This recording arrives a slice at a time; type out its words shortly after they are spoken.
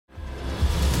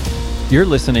You're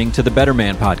listening to the Better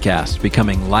Man Podcast,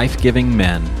 becoming life-giving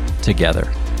men together.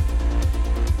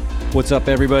 What's up,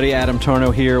 everybody? Adam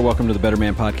Tarnow here. Welcome to the Better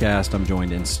Man Podcast. I'm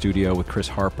joined in studio with Chris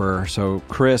Harper. So,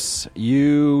 Chris,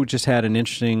 you just had an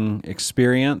interesting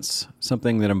experience,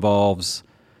 something that involves,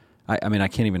 I mean, I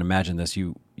can't even imagine this.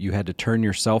 You had to turn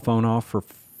your cell phone off for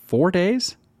 4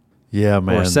 days? Yeah,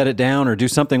 man. Or set it down or do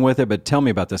something with it, but tell me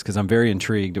about this because I'm very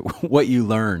intrigued what you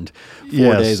learned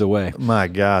 4 days away. My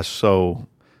gosh, so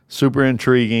super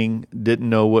intriguing. Didn't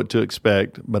know what to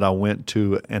expect, but I went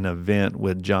to an event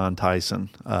with John Tyson,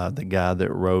 the guy that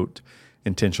wrote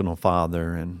Intentional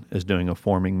Father and is doing a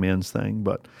Forming Men's thing.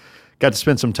 But got to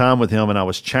spend some time with him, and I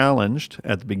was challenged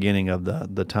at the beginning of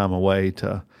the time away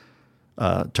to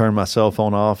turn my cell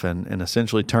phone off and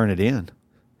essentially turn it in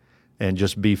and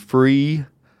just be free,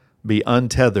 be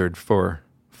untethered for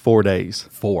 4 days.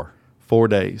 4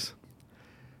 days.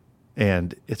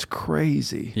 And it's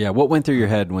crazy. Yeah, what went through your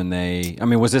head when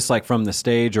was this like from the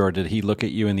stage, or did he look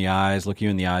you in the eyes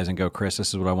and go, Chris, this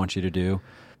is what I want you to do?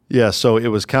 Yeah, so it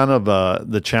was kind of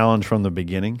the challenge from the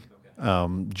beginning,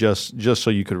 just so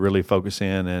you could really focus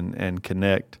in and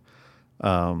connect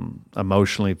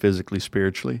emotionally, physically,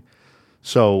 spiritually.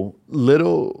 So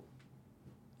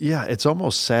it's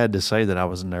almost sad to say that I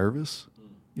was nervous,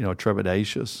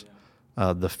 trepidatious,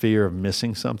 the fear of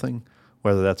missing something,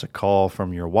 whether that's a call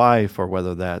from your wife or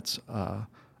whether that's a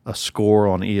score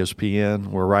on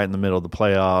ESPN. We're right in the middle of the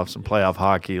playoffs and playoff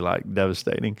hockey, like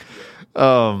devastating.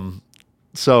 And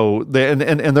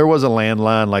there was a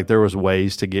landline, like there was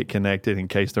ways to get connected in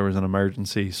case there was an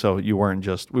emergency. So we weren't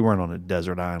on a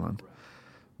desert island.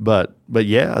 But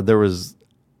yeah,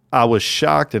 I was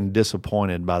shocked and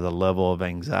disappointed by the level of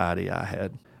anxiety I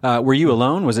had. Were you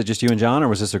alone? Was it just you and John, or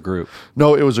was this a group?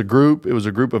 No, it was a group. It was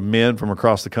a group of men from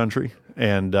across the country,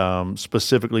 and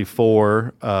specifically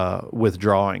for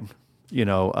withdrawing.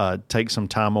 Take some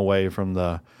time away from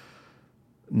the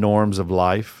norms of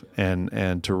life and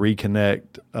to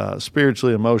reconnect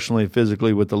spiritually, emotionally,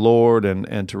 physically with the Lord,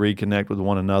 and to reconnect with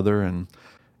one another. And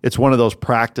it's one of those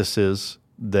practices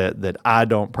that I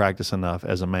don't practice enough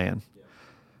as a man,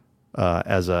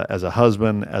 as a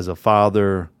husband, as a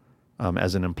father.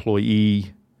 As an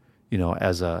employee,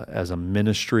 as a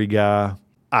ministry guy,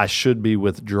 I should be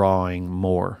withdrawing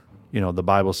more. The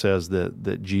Bible says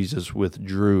that Jesus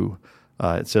withdrew.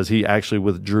 It says he actually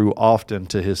withdrew often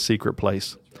to his secret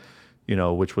place,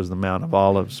 which was the Mount of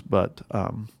Olives. But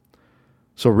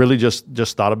so really just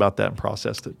thought about that and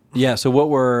processed it. Yeah.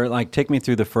 So take me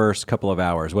through the first couple of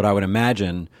hours. What I would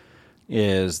imagine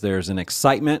is there's an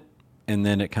excitement, and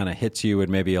then it kind of hits you with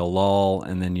maybe a lull,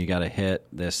 and then you got to hit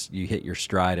your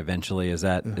stride eventually. Is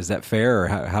that fair, or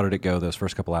how did it go those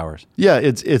first couple hours? Yeah,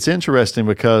 it's interesting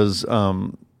because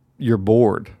you're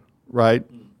bored, right?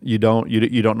 You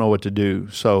don't know what to do.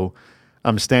 So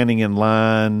I'm standing in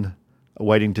line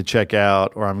waiting to check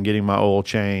out, or I'm getting my oil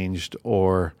changed,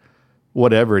 or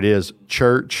whatever it is,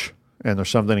 church, and there's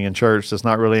something in church that's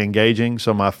not really engaging.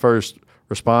 So my first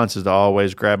response is to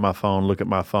always grab my phone, look at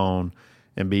my phone,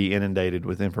 and be inundated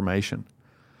with information.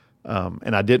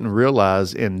 And I didn't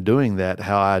realize in doing that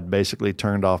how I'd basically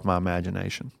turned off my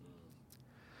imagination.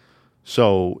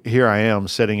 So here I am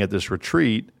sitting at this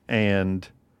retreat, and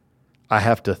I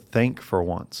have to think for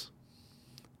once.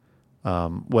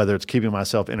 Whether it's keeping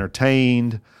myself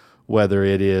entertained, whether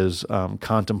it is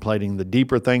contemplating the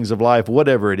deeper things of life,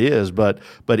 whatever it is. But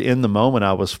in the moment,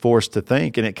 I was forced to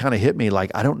think, and it kind of hit me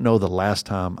like, I don't know the last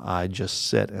time I just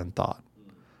sat and thought.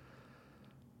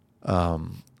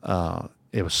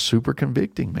 It was super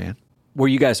convicting, man. Were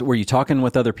you talking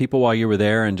with other people while you were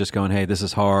there and just going, hey, this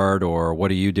is hard, or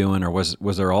what are you doing? Or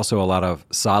was there also a lot of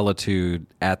solitude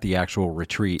at the actual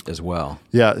retreat as well?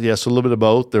 Yeah. So a little bit of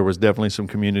both. There was definitely some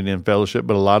community and fellowship,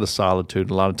 but a lot of solitude,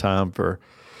 a lot of time for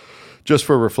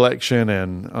reflection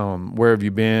and where have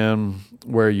you been?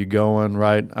 Where are you going?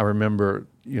 Right. I remember,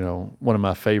 one of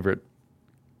my favorite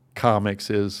comics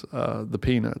is the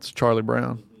Peanuts, Charlie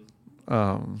Brown.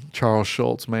 Charles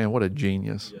Schultz, man, what a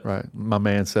genius, right? My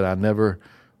man said, I never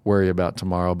worry about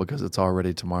tomorrow because it's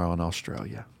already tomorrow in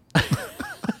Australia.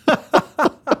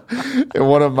 And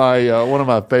one of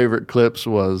my favorite clips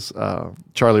was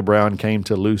Charlie Brown came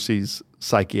to Lucy's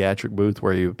psychiatric booth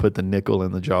where he would put the nickel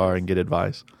in the jar and get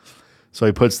advice. So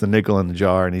he puts the nickel in the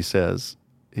jar and he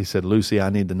said, Lucy, I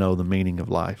need to know the meaning of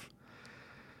life.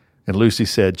 And Lucy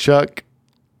said, Chuck,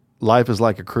 life is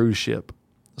like a cruise ship.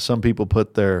 Some people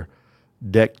put their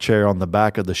deck chair on the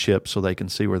back of the ship so they can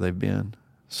see where they've been.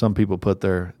 Some people put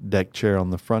their deck chair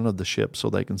on the front of the ship so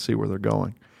they can see where they're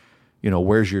going.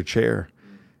 Where's your chair?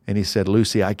 And he said,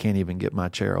 Lucy, I can't even get my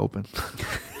chair open.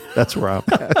 That's where I'm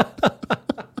at.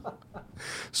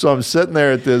 So I'm sitting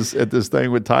there at this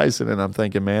thing with Tyson, and I'm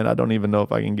thinking, man, I don't even know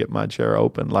if I can get my chair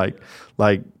open. Like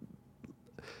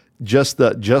just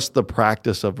the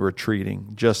practice of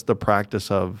retreating, just the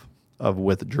practice of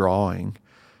withdrawing,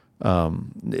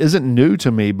 isn't new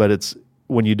to me, but it's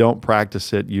when you don't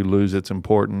practice it, you lose its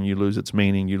importance, you lose its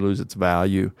meaning, you lose its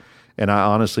value. And I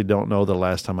honestly don't know the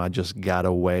last time I just got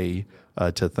away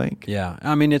to think. Yeah.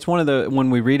 I mean, it's when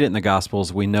we read it in the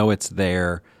Gospels, we know it's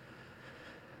there.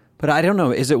 But I don't know,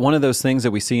 is it one of those things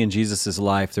that we see in Jesus'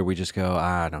 life that we just go,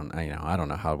 I don't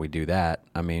know how we do that.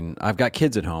 I mean, I've got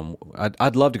kids at home.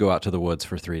 I'd love to go out to the woods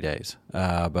for 3 days,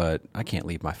 but I can't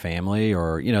leave my family,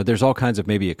 or, there's all kinds of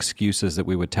maybe excuses that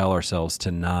we would tell ourselves to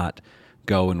not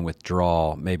go and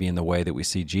withdraw, maybe in the way that we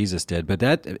see Jesus did. But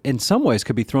that, in some ways,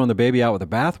 could be throwing the baby out with the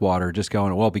bathwater, just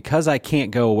going, well, because I can't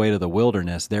go away to the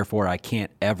wilderness, therefore I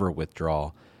can't ever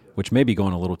withdraw, which may be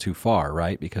going a little too far,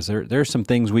 right? Because there's some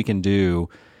things we can do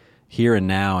here and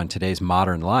now in today's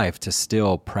modern life to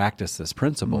still practice this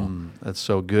principle. That's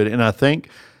so good. And I think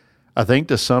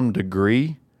to some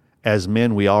degree, as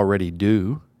men, we already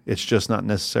do. It's just not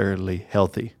necessarily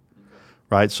healthy,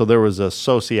 right? So there was a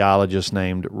sociologist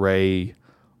named Ray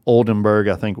Oldenburg,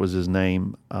 I think was his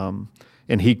name,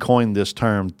 and he coined this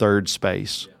term, third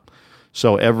space.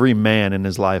 So every man in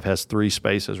his life has 3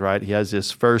 spaces, right? He has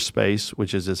his first space,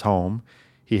 which is his home.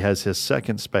 He has his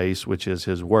second space, which is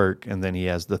his work, and then he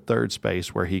has the third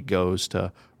space where he goes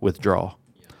to withdraw.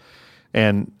 Yeah.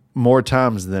 And more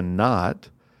times than not,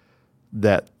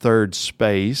 that third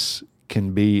space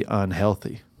can be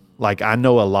unhealthy. Like, I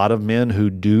know a lot of men who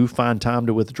do find time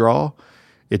to withdraw.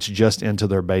 It's just into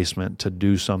their basement to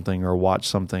do something or watch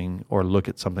something or look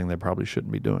at something they probably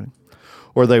shouldn't be doing.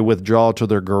 Or they withdraw to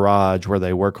their garage where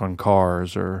they work on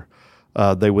cars, or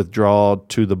they withdraw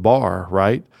to the bar,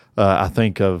 right? I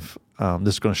think of,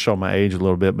 this is going to show my age a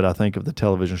little bit, but I think of the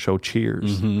television show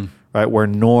Cheers, right? Where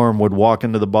Norm would walk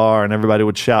into the bar and everybody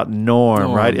would shout,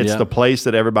 Norm, right? It's the place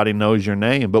that everybody knows your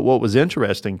name. But what was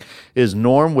interesting is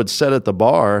Norm would sit at the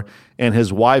bar and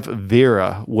his wife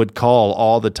Vera would call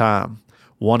all the time,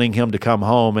 wanting him to come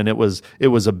home. And it was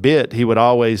a bit. He would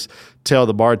always tell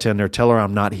the bartender, tell her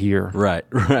I'm not here.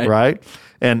 Right?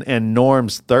 And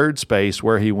Norm's third space,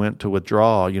 where he went to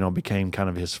withdraw, became kind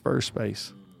of his first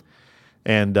space.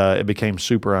 And it became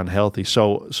super unhealthy.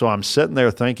 So I'm sitting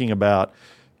there thinking about,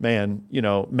 man,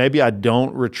 maybe I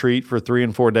don't retreat for 3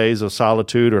 and 4 days of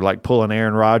solitude, or like pull an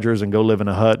Aaron Rodgers and go live in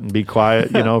a hut and be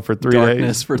quiet, for 3 days.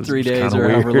 Darkness for 3 days or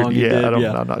however long you did.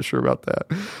 I'm not sure about that.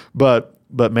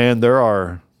 But man,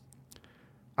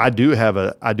 I do have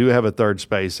a third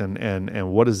space,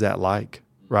 and what is that like,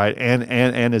 right?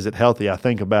 And is it healthy? I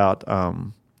think about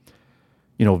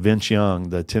Vince Young,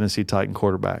 the Tennessee Titan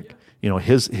quarterback.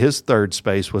 His third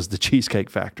space was the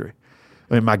Cheesecake Factory.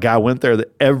 I mean, my guy went there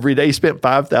every day. He spent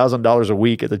 $5,000 a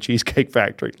week at the Cheesecake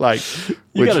Factory.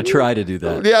 You got to try to do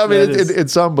that. Yeah, I mean,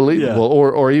 it's unbelievable. Yeah.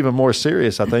 Or even more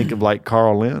serious, I think of like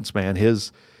Carl Lentz, man.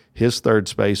 His third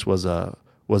space was a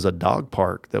dog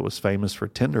park that was famous for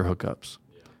Tinder hookups,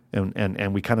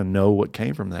 and we kind of know what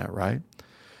came from that, right?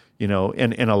 In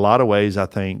a lot of ways, I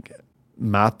think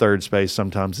my third space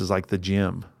sometimes is like the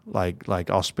gym. Like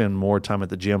I'll spend more time at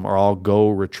the gym, or I'll go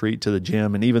retreat to the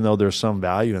gym. And even though there's some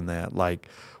value in that, like,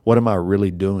 what am I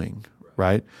really doing?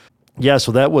 Right? Yeah.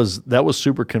 So that was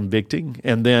super convicting.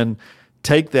 And then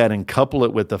take that and couple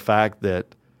it with the fact that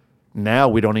now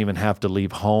we don't even have to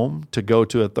leave home to go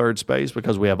to a third space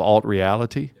because we have alt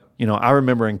reality. I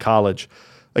remember in college,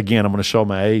 again, I'm going to show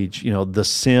my age, the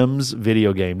Sims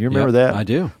video game. Do you remember that? I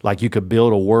do. Like, you could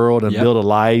build a world and build a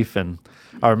life. And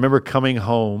I remember coming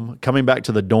back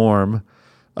to the dorm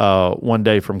one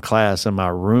day from class, and my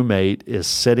roommate is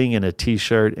sitting in a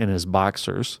T-shirt and his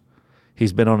boxers.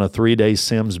 He's been on a 3-day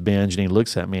Sims binge, and he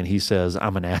looks at me and he says,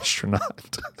 I'm an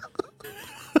astronaut.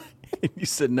 You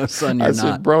said, no, son, you're not.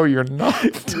 I said, bro, you're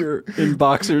not. You're in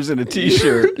boxers and a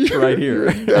T-shirt right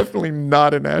here. You're definitely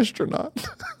not an astronaut.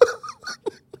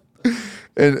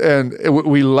 And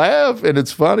we laugh, and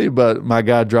it's funny, but my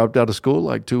guy dropped out of school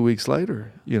like 2 weeks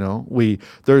later.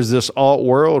 There's this alt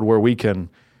world where we can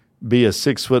be a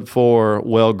 6'4",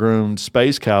 well-groomed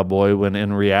space cowboy, when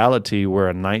in reality we're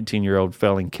a 19-year-old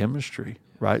failing chemistry,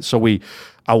 right? So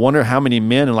I wonder how many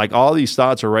men, and like all these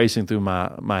thoughts are racing through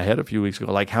my head a few weeks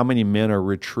ago, like how many men are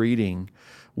retreating,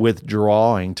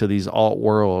 withdrawing to these alt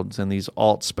worlds and these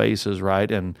alt spaces,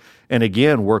 right? And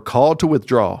again, we're called to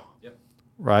withdraw,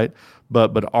 right?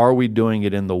 But are we doing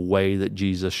it in the way that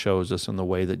Jesus shows us, in the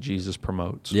way that Jesus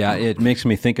promotes? Yeah, it makes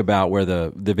me think about where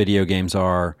the video games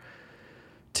are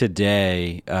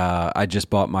today. I just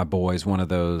bought my boys one of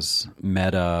those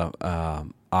Meta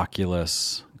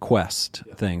Oculus Quest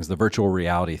things, the virtual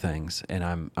reality things.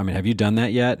 And have you done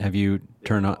that yet? Have you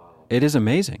turned on? It is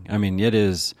amazing. I mean, it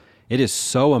is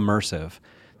so immersive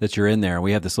that you're in there.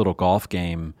 We have this little golf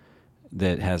game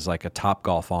that has like a Top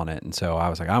Golf on it. And so I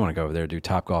was like, I want to go over there and do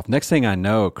Top Golf. Next thing I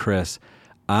know, Chris,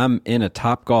 I'm in a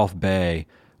Top Golf bay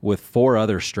with 4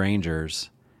 other strangers.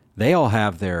 They all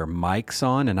have their mics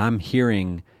on, and I'm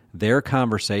hearing their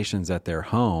conversations at their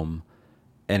home.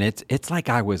 And it's like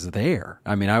I was there.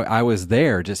 I mean, I was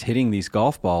there just hitting these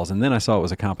golf balls, and then I saw it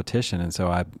was a competition, and so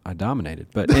I dominated.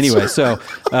 But anyway, so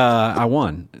I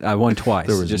won. I won twice.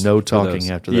 There was no talking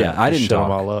after that. Yeah, I didn't Shut talk.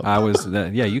 them all up. I was.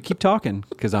 You keep talking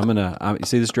because you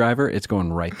see this driver? It's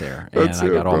going right there, and I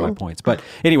got all my points. But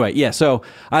anyway, yeah. So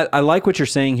I like what you're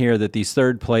saying here, that these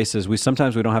third places, we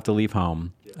don't have to leave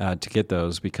home to get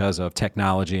those because of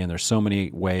technology, and there's so many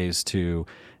ways to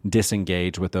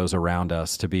disengage with those around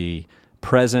us, to be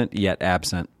present yet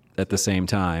absent at the same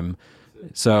time.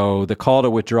 So the call to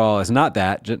withdraw is not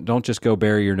that. Don't just go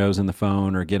bury your nose in the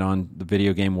phone or get on the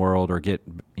video game world or get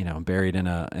buried in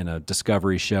a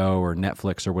Discovery show or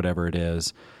Netflix or whatever it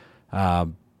is.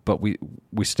 But we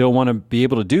still want to be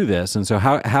able to do this. And so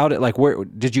where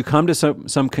did you come to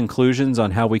some conclusions on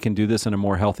how we can do this in a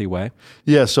more healthy way?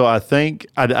 Yeah. So I think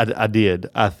I did.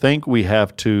 I think we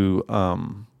have to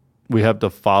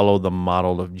follow the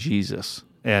model of Jesus.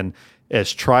 And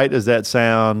as trite as that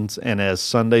sounds, and as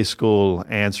Sunday school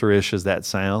answer-ish as that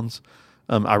sounds,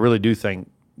 I really do think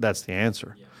that's the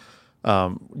answer.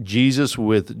 Jesus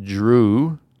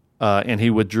withdrew, and he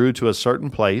withdrew to a certain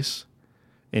place,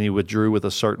 and he withdrew with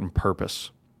a certain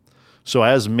purpose. So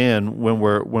as men, when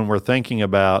we're thinking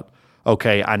about,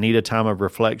 okay, I need a time of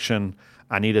reflection,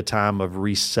 I need a time of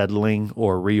resettling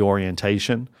or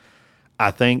reorientation,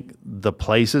 I think the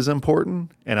place is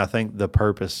important, and I think the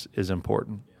purpose is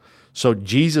important. So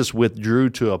Jesus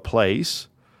withdrew to a place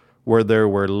where there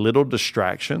were little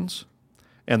distractions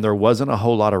and there wasn't a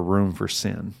whole lot of room for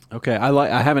sin. Okay,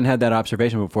 I haven't had that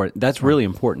observation before. That's really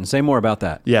important. Say more about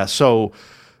that. Yeah. So,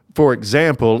 for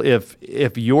example, if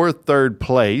your third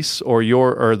place or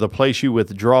the place you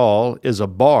withdraw is a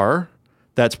bar,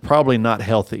 that's probably not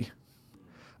healthy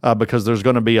because there's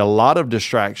going to be a lot of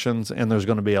distractions and there's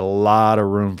going to be a lot of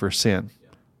room for sin.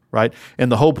 Right? And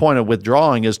the whole point of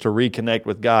withdrawing is to reconnect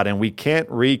with God. And we can't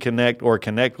reconnect or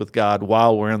connect with God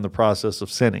while we're in the process of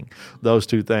sinning. Those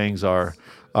two things are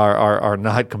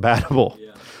not compatible.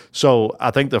 Yeah. So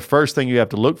I think the first thing you have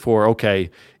to look for, okay,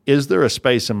 is there a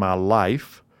space in my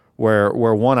life where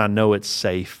one, I know it's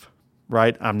safe,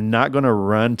 right? I'm not going to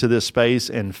run to this space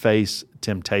and face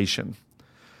temptation.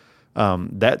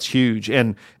 That's huge.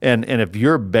 And if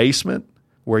your basement,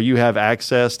 where you have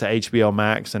access to HBO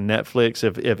Max and Netflix,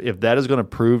 if that is going to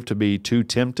prove to be too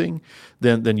tempting,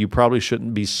 then you probably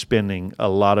shouldn't be spending a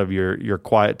lot of your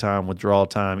quiet time, withdrawal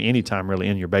time, any time really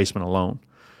in your basement alone,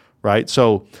 right?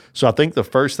 So I think the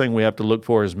first thing we have to look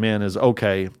for as men is,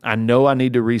 okay, I know I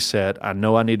need to reset. I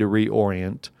know I need to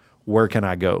reorient. Where can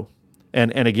I go?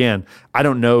 And again, I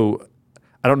don't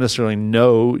necessarily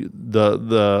know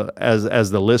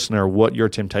as the listener what your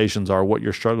temptations are, what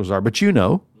your struggles are, but you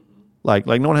know. Like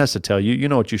no one has to tell you. You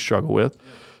know what you struggle with.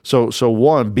 So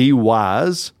one, be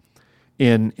wise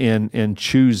in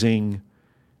choosing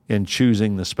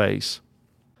the space,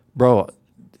 bro.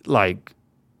 Like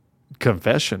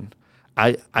confession.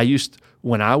 I used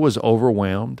when I was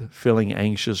overwhelmed, feeling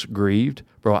anxious, grieved,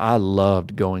 bro. I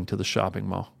loved going to the shopping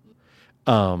mall.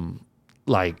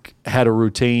 Had a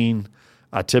routine.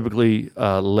 I typically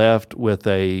left with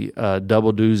a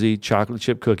double doozy chocolate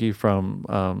chip cookie from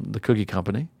the cookie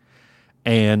company.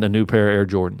 And a new pair of Air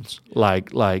Jordans,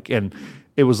 and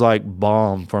it was like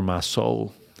balm for my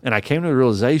soul. And I came to the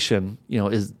realization,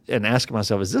 and asking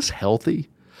myself, is this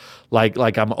healthy?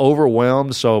 Like I'm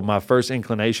overwhelmed, so my first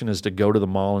inclination is to go to the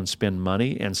mall and spend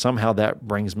money, and somehow that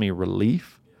brings me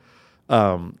relief.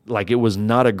 It was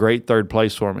not a great third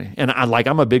place for me. And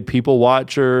I'm a big people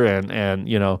watcher and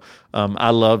I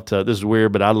love to, this is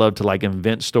weird, but I love to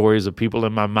invent stories of people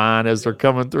in my mind as they're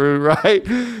coming through. Right.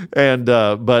 And,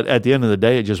 but at the end of the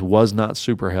day, it just was not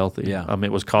super healthy. Yeah.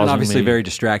 It was causing obviously me very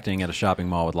distracting at a shopping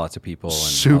mall with lots of people. And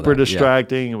super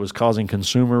distracting. Yeah. It was causing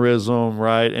consumerism.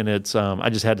 Right. And it's, I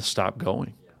just had to stop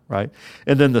going. Right.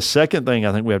 And then the second thing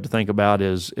I think we have to think about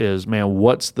is man,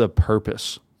 what's the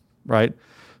purpose? Right.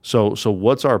 So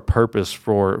what's our purpose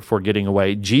for getting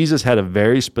away? Jesus had a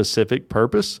very specific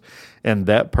purpose, and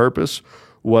that purpose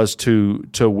was to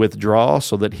withdraw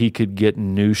so that he could get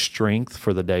new strength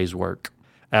for the day's work.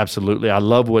 Absolutely. I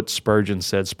love what Spurgeon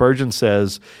said. Spurgeon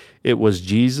says, it was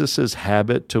Jesus'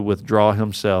 habit to withdraw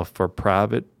himself for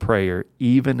private prayer,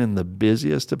 even in the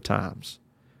busiest of times.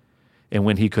 and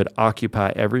when he could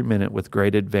occupy every minute with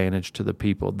great advantage to the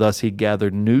people. Thus he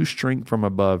gathered new strength from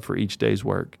above for each day's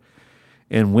work.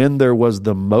 And when there was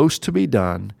the most to be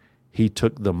done, he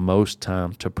took the most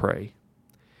time to pray.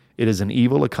 It is an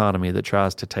evil economy that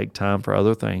tries to take time for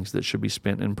other things that should be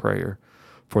spent in prayer,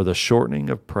 for the shortening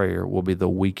of prayer will be the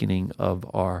weakening of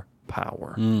our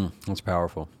power. That's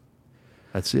powerful.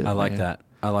 That's it. I like that.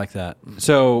 I like that.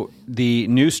 So the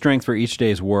new strength for each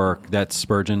day's work, that's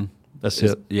Spurgeon. That's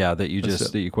it. Yeah, that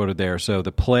you quoted there. So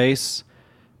the place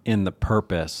in the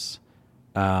purpose.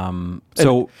 And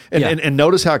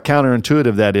notice how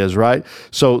counterintuitive that is, right?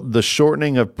 So the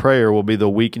shortening of prayer will be the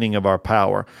weakening of our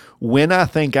power. When I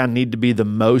think I need to be the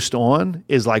most on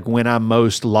is like when I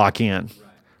most lock in.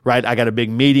 Right? I got a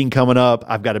big meeting coming up.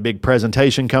 I've got a big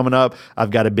presentation coming up. I've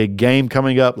got a big game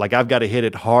coming up. Like I've got to hit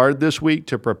it hard this week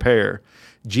to prepare.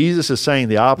 Jesus is saying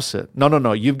the opposite.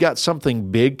 No. You've got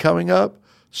something big coming up.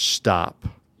 Stop.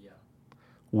 Yeah.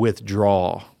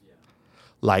 Withdraw. Yeah.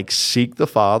 Like seek the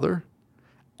Father.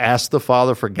 Ask the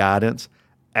Father for guidance.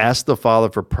 Ask the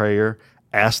Father for prayer.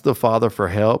 Ask the Father for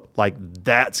help. Like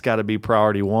that's got to be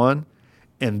priority one.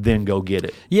 And then go get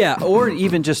it. Yeah, or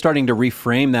even just starting to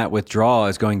reframe that withdrawal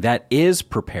as going, that is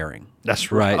preparing.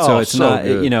 That's right. So it's so not,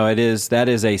 good. that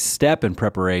is a step in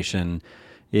preparation.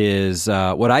 Is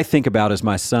what I think about is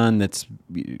my son that's,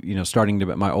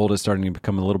 my oldest starting to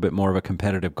become a little bit more of a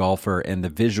competitive golfer, and the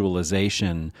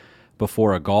visualization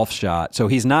before a golf shot. So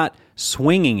he's not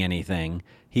swinging anything.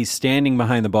 He's standing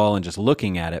behind the ball and just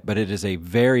looking at it, but it is a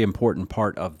very important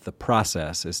part of the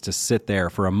process is to sit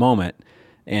there for a moment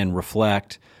and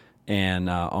reflect and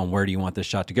on where do you want this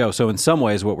shot to go. So in some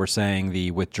ways, what we're saying, the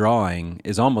withdrawing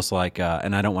is almost like,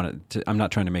 and I don't want to, I'm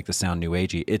not trying to make this sound new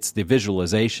agey. It's the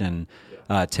visualization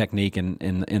technique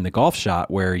in the golf shot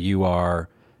where you're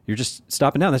just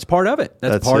stopping down. That's part of it.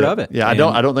 That's part of it. Yeah, I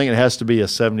don't think it has to be a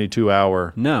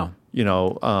 72-hour. No.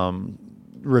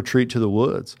 Retreat to the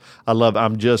woods.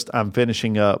 I'm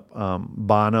finishing up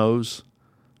Bono's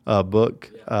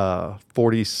book,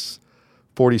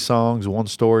 40 songs, one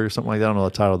story or something like that. I don't know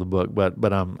the title of the book,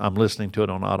 but I'm listening to it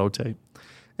on auto tape.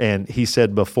 And he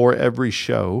said before every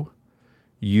show,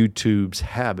 YouTube's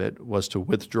habit was to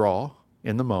withdraw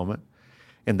in the moment.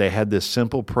 And they had this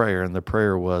simple prayer, and the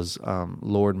prayer was,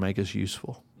 Lord, make us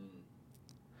useful.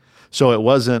 So it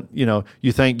wasn't,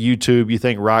 you think YouTube, you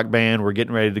think rock band, we're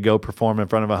getting ready to go perform in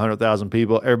front of 100,000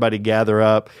 people. Everybody gather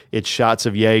up. It's shots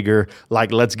of Jaeger.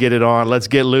 Like, let's get it on. Let's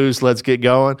get loose. Let's get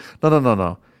going.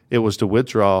 No. It was to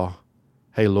withdraw.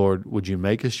 Hey, Lord, would you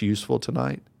make us useful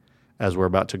tonight as we're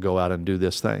about to go out and do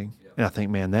this thing? Yep. And I think,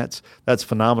 man, that's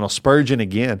phenomenal. Spurgeon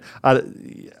again. I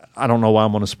don't know why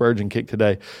I'm on a Spurgeon kick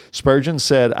today. Spurgeon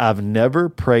said, I've never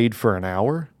prayed for an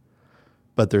hour,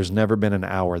 but there's never been an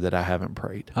hour that I haven't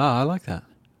prayed. Oh, I like that.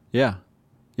 Yeah.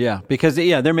 Yeah, because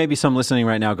there may be some listening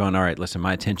right now going, all right, listen,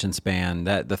 my attention span,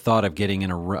 that the thought of getting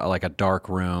in a dark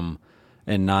room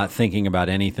and not thinking about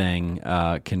anything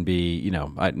can be,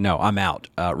 I'm out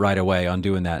right away on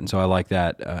doing that. And so I like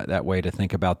that way to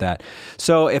think about that.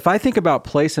 So if I think about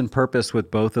place and purpose with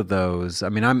both of those, I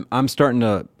mean, I'm starting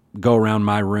to go around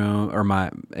my room or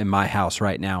in my house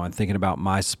right now and thinking about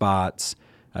my spots,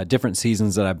 different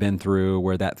seasons that I've been through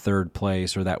where that third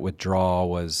place or that withdrawal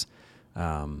was,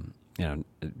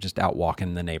 just out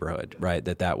walking the neighborhood, right?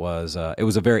 That was, it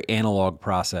was a very analog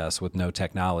process with no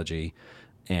technology.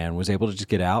 And was able to just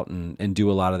get out and do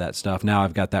a lot of that stuff. Now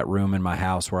I've got that room in my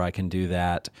house where I can do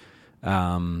that.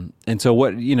 And so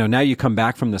now you come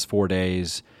back from this 4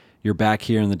 days, you're back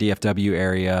here in the DFW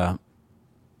area.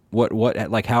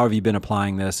 How have you been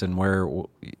applying this, and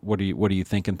what are you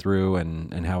thinking through,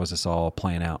 and how is this all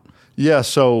playing out? Yeah.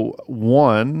 So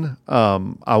one,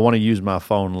 I want to use my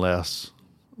phone less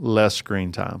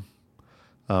screen time.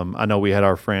 I know we had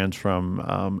our friends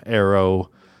from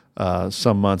Arrow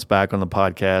some months back on the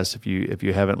podcast. If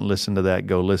you haven't listened to that,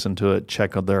 go listen to it.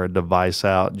 Check their device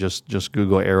out. Just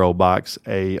Google ArrowBox,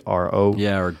 ARO.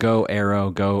 Yeah, or go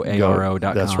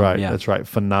ARO.com. That's right. Yeah. That's right.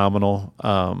 Phenomenal.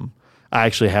 I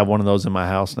actually have one of those in my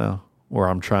house now where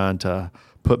I'm trying to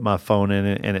put my phone in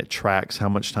it, and it tracks how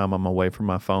much time I'm away from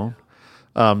my phone.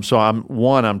 So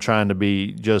I'm trying to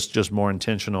be just more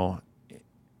intentional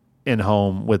in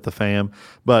home with the fam,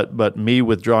 but me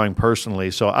withdrawing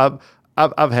personally. So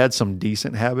I've had some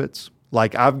decent habits.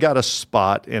 Like I've got a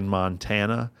spot in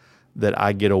Montana that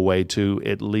I get away to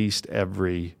at least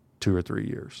every 2 or 3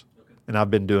 years. Okay. And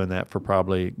I've been doing that for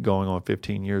probably going on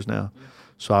 15 years now. Yeah.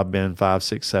 So I've been 5,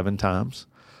 6, 7 times.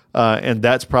 And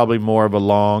that's probably more of a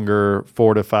longer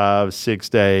 4 to 5, 6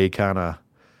 day kind of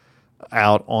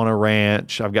out on a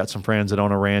ranch. I've got some friends that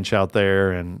own a ranch out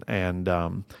there and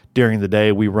during the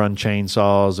day we run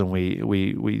chainsaws and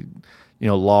we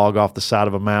log off the side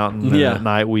of a mountain. And at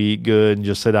night we eat good and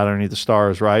just sit out underneath the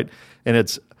stars, right? And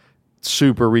it's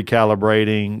super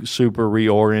recalibrating, super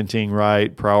reorienting,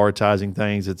 right? Prioritizing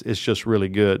things. It's just really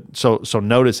good. So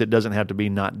notice it doesn't have to be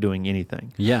not doing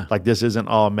anything. Yeah. Like this isn't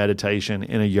all meditation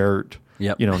in a yurt,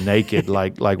 naked.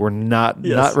 like we're not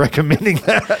recommending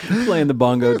that. Playing the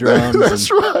bongo drums.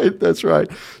 That's right.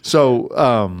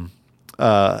 So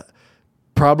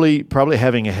probably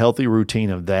having a healthy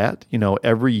routine of that,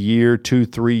 every year,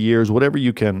 2-3 years, whatever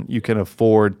you can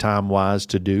afford time-wise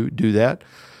to do that.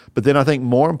 But then I think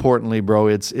more importantly, bro,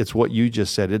 it's what you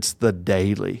just said. It's the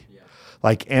daily. Yeah.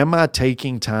 Like, am I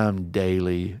taking time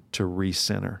daily to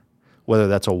recenter? Whether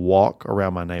that's a walk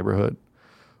around my neighborhood,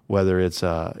 whether it's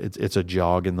a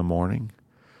jog in the morning,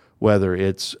 whether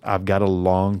it's I've got a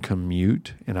long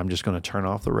commute and I'm just going to turn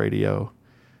off the radio,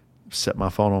 set my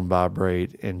phone on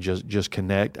vibrate, and just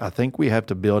connect. I think we have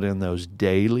to build in those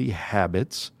daily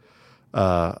habits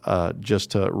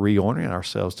just to reorient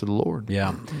ourselves to the Lord.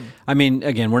 Yeah. I mean,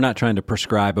 again, we're not trying to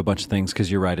prescribe a bunch of things because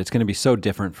you're right. It's going to be so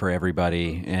different for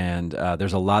everybody. And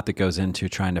there's a lot that goes into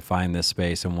trying to find this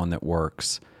space and one that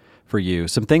works for you.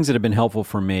 Some things that have been helpful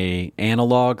for me,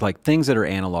 analog, like things that are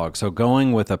analog. So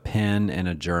going with a pen and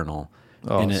a journal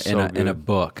in a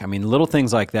book. I mean, little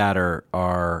things like that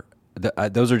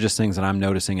those are just things that I'm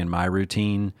noticing in my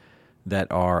routine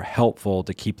that are helpful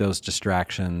to keep those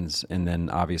distractions. And then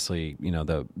obviously,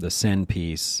 the sin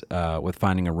piece with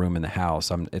finding a room in the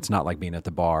house. It's not like being at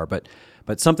the bar, but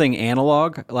something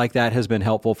analog like that has been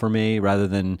helpful for me rather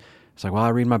than it's like, well, I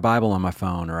read my Bible on my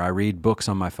phone, or I read books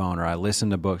on my phone, or I listen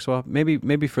to books. Well,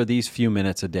 maybe for these few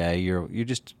minutes a day, you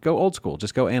just go old school,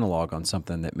 just go analog on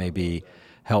something that may be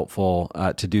helpful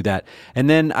to do that. And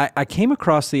then I came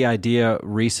across the idea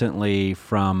recently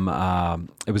from,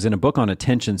 it was in a book on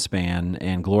attention span,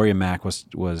 and Gloria Mack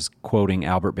was quoting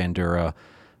Albert Bandura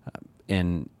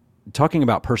in talking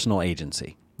about personal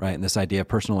agency, right? And this idea of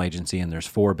personal agency, and there's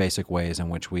 4 basic ways in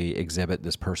which we exhibit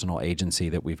this personal agency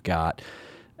that we've got.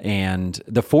 And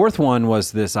the 4th one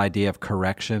was this idea of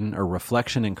correction or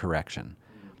reflection and correction,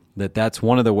 that's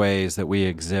one of the ways that we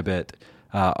exhibit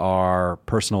our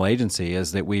personal agency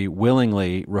is that we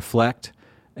willingly reflect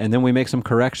and then we make some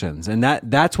corrections. And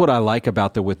that's what I like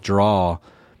about the withdrawal.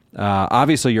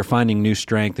 Obviously, you're finding new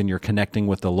strength and you're connecting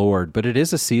with the Lord, but it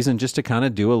is a season just to kind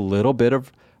of do a little bit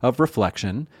of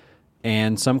reflection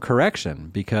and some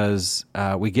correction because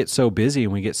we get so busy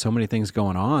and we get so many things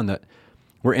going on that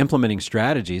we're implementing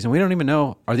strategies and we don't even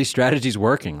know, are these strategies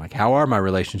working? Like, how are my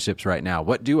relationships right now?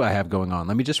 What do I have going on?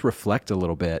 Let me just reflect a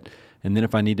little bit. And then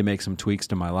if I need to make some tweaks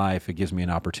to my life, it gives me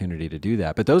an opportunity to do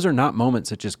that. But those are not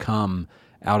moments that just come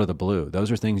out of the blue.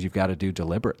 Those are things you've got to do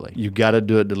deliberately. You've got to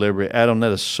do it deliberately. Adam,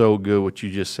 that is so good what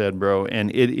you just said, bro. And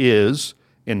it is,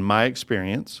 in my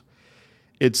experience,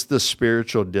 it's the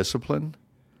spiritual discipline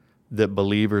that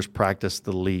believers practice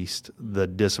the least, the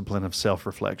discipline of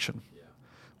self-reflection. Yeah.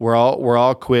 We're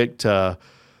all quick to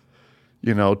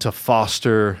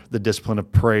foster the discipline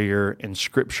of prayer and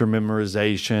scripture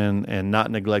memorization and not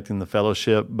neglecting the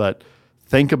fellowship. But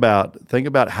think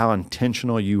about how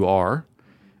intentional you are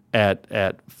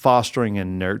at fostering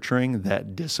and nurturing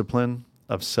that discipline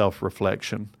of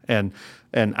self-reflection. And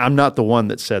I'm not the one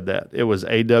that said that. It was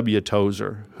A.W.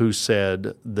 Tozer who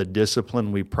said the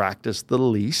discipline we practice the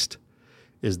least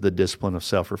is the discipline of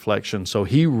self-reflection. So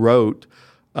he wrote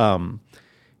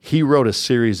a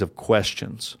series of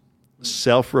questions,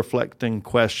 self-reflecting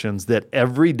questions that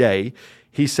every day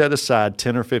he set aside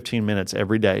 10 or 15 minutes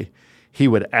every day. He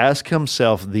would ask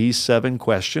himself these 7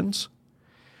 questions,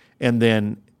 and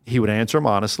then he would answer them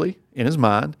honestly in his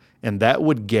mind, and that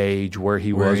would gauge where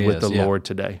he was with the Lord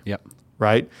today. Yep.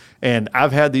 Right? And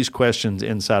I've had these questions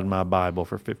inside my Bible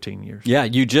for 15 years. Yeah,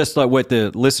 you just, like what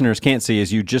the listeners can't see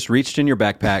is you just reached in your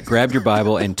backpack, grabbed your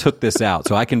Bible, and took this out.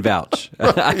 So I can vouch.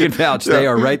 I can vouch. Yeah. They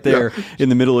are right there in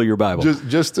the middle of your Bible.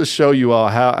 Just to show you all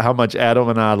how much Adam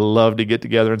and I love to get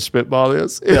together and spitball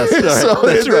this. Yes,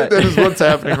 that's right. That is what's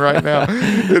happening right now.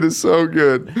 It is so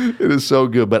good. It is so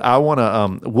good. But I want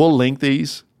to, we'll link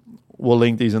these. We'll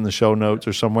link these in the show notes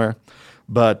or somewhere.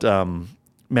 But,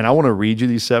 man, I want to read you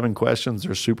these 7 questions.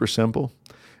 They're super simple.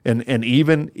 And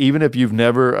even if you've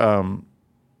never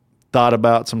thought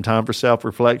about some time for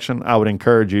self-reflection, I would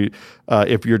encourage you,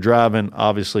 if you're driving,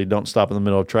 obviously don't stop in the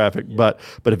middle of traffic. Yeah.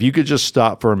 But if you could just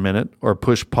stop for a minute or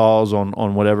push pause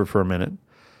on whatever for a minute.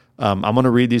 I'm going to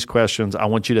read these questions. I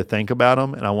want you to think about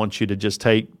them, and I want you to just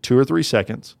take 2 or 3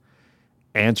 seconds,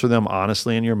 answer them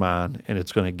honestly in your mind, and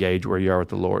it's going to gauge where you are with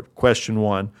the Lord. Question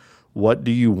 1, what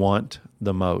do you want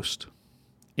the most?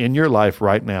 In your life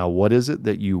right now, what is it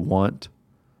that you want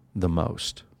the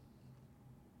most?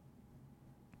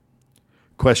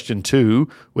 Question 2,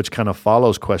 which kind of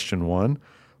follows question 1,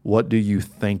 what do you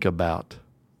think about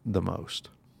the most?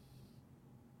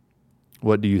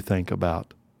 What do you think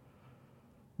about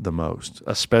the most?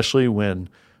 Especially when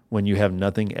you have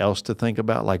nothing else to think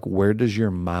about, like where does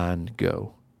your mind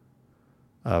go?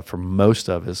 For most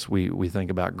of us, we think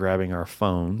about grabbing our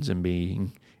phones and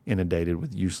being inundated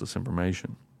with useless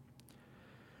information.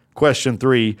 Question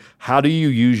 3, how do you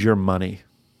use your money?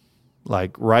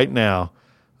 Like right now,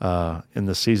 in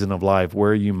the season of life,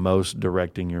 where are you most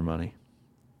directing your money?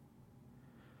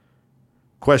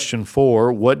 Question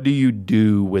 4, what do you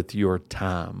do with your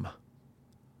time?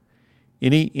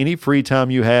 Any free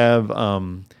time you have,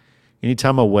 any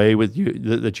time away with you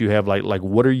that you have, like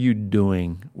what are you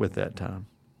doing with that time?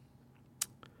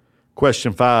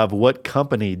 Question 5, what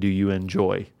company do you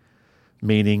enjoy?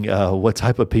 Meaning, what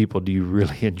type of people do you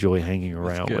really enjoy hanging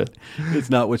around with? It's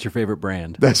not what's your favorite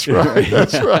brand. That's right.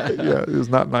 That's right. Yeah, it's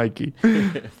not Nike.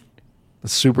 A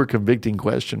super convicting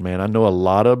question, man. I know a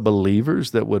lot of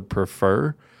believers that would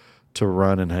prefer to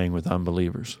run and hang with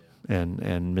unbelievers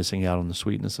and missing out on the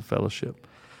sweetness of fellowship.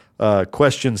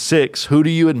 Question 6, who do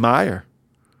you admire?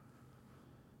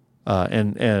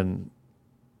 And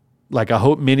like I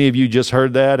hope many of you just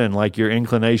heard that and like your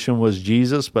inclination was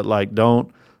Jesus, but like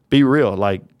don't be real.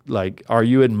 Like are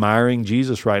you admiring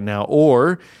Jesus right now?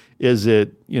 Or is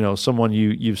it, someone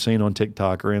you've seen on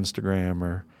TikTok or Instagram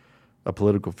or a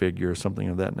political figure or something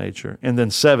of that nature? And then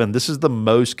 7, this is the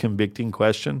most convicting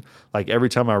question. Like every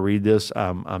time I read this,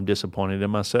 I'm disappointed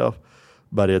in myself,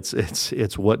 but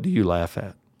it's what do you laugh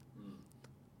at?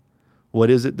 What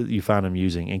is it that you find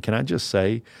amusing? And can I just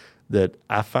say that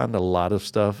I find a lot of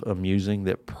stuff amusing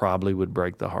that probably would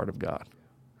break the heart of God.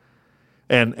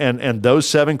 And those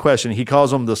 7 questions, he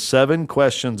calls them the 7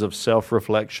 questions of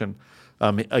self-reflection.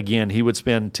 Again, he would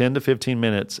spend 10 to 15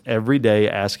 minutes every day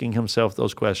asking himself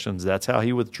those questions. That's how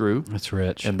he withdrew. That's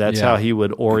rich. And that's how he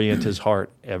would orient his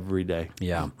heart every day.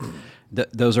 Yeah.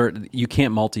 Those are, you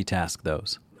can't multitask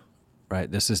those, right?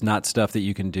 This is not stuff that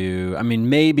you can do. I mean,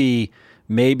 maybe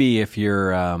if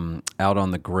you're out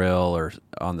on the grill or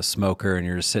on the smoker and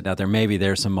you're just sitting out there, maybe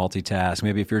there's some multitask.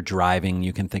 Maybe if you're driving,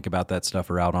 you can think about that stuff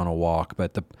or out on a walk.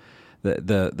 But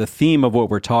the theme of what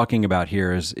we're talking about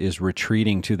here is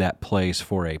retreating to that place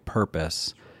for a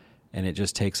purpose, and it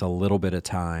just takes a little bit of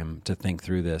time to think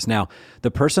through this. Now,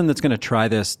 the person that's going to try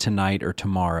this tonight or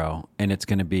tomorrow, and it's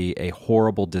going to be a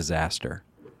horrible disaster,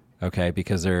 okay,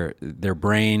 because their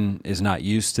brain is not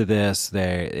used to this.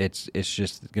 It's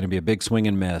just going to be a big swing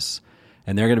and miss,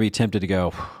 and they're going to be tempted to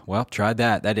go, well, tried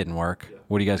that didn't work.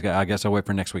 What do you guys got? I guess I'll wait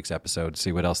for next week's episode to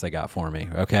see what else they got for me,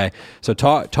 okay? So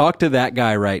talk to that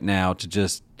guy right now to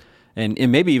just, and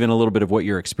maybe even a little bit of what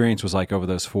your experience was like over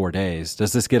those 4 days.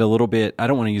 Does this get a little bit, I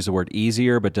don't want to use the word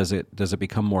easier, but does it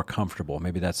become more comfortable?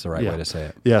 Maybe that's the right way to say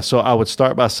it. Yeah, so I would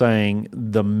start by saying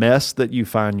the mess that you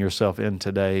find yourself in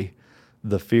today,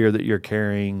 the fear that you're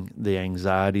carrying, the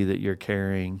anxiety that you're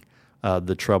carrying,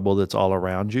 the trouble that's all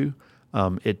around you,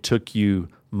 it took you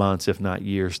months, if not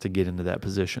years, to get into that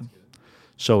position.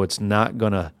 So it's not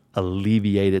going to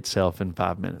alleviate itself in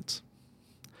 5 minutes.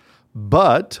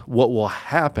 But what will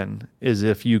happen is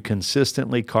if you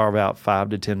consistently carve out 5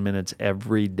 to 10 minutes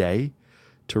every day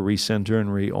to recenter and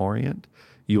reorient,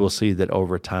 you will see that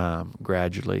over time,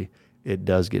 gradually, it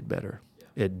does get better.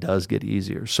 It does get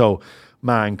easier. So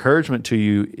my encouragement to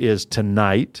you is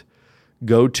tonight,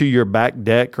 go to your back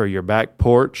deck or your back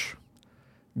porch,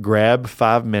 grab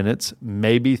 5 minutes,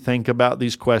 maybe think about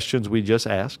these questions we just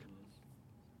asked,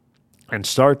 and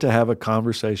start to have a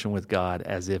conversation with God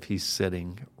as if he's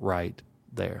sitting right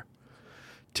there.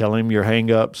 Tell him your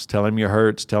hang-ups, tell him your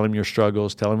hurts, tell him your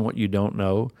struggles, tell him what you don't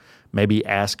know. Maybe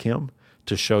ask him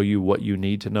to show you what you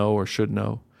need to know or should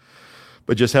know.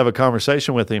 But just have a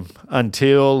conversation with him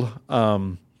until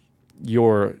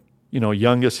your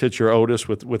youngest hits your oldest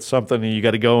with something and you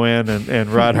got to go in and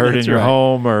ride herd in your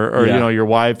home or your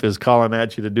wife is calling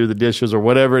at you to do the dishes or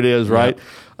whatever it is, right?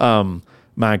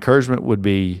 My encouragement would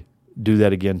be do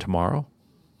that again tomorrow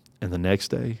and the next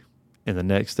day and the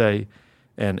next day.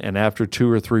 And after 2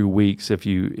 or 3 weeks, if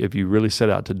you really set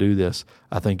out to do this,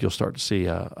 I think you'll start to see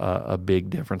a big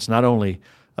difference, not only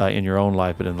in your own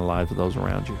life, but in the lives of those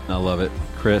around you. I love it.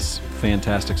 Chris,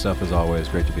 fantastic stuff as always.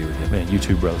 Great to be with you. Man, you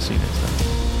too, brother. See you next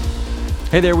time.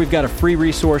 Hey there, we've got a free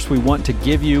resource we want to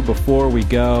give you before we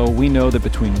go. We know that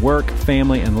between work,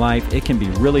 family, and life, it can be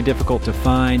really difficult to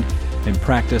find and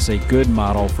practice a good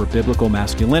model for biblical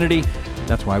masculinity.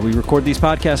 That's why we record these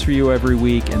podcasts for you every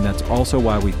week, and that's also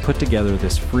why we put together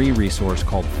this free resource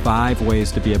called 5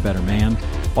 Ways to Be a Better Man.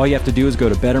 All you have to do is go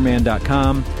to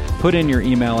betterman.com, Put in your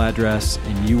email address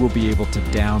and you will be able to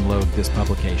download this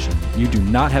publication. You do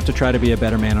not have to try to be a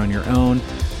better man on your own.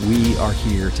 We are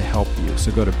here to help you.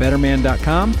 So go to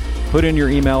betterman.com, put in your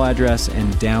email address,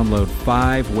 and download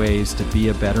 5 ways to be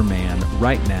a better man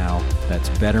right now. That's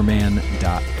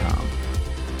betterman.com.